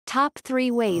Top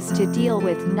 3 ways to deal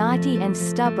with naughty and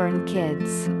stubborn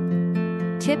kids.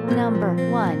 Tip number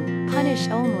 1. Punish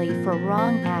only for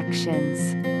wrong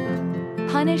actions.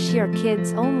 Punish your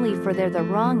kids only for the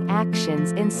wrong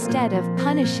actions instead of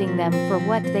punishing them for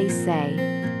what they say.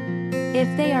 If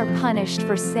they are punished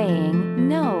for saying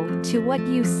no to what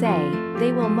you say,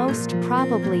 they will most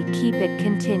probably keep it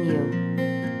continue.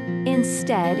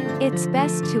 Instead, it's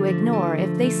best to ignore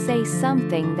if they say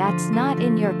something that's not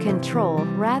in your control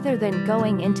rather than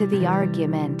going into the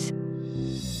argument.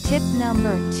 Tip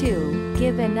number 2.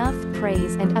 Give enough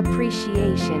praise and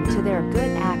appreciation to their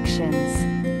good actions.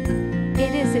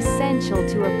 It is essential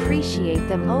to appreciate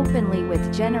them openly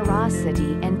with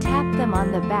generosity and tap them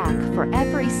on the back for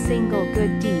every single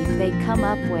good deed they come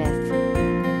up with.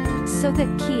 So the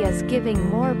key is giving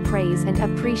more praise and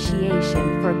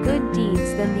appreciation for good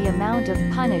deeds than the amount of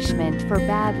punishment for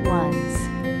bad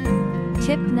ones.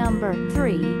 Tip number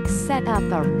 3. Set up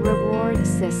a reward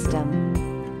system.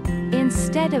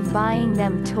 Instead of buying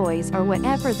them toys or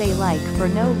whatever they like for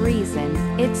no reason,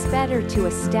 it's better to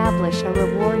establish a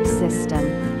reward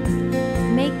system.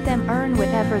 Make them earn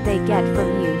whatever they get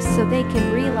from you so they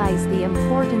can realize the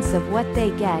importance of what they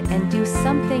get and do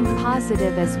something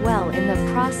positive as well in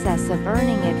the process of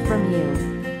earning it from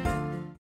you.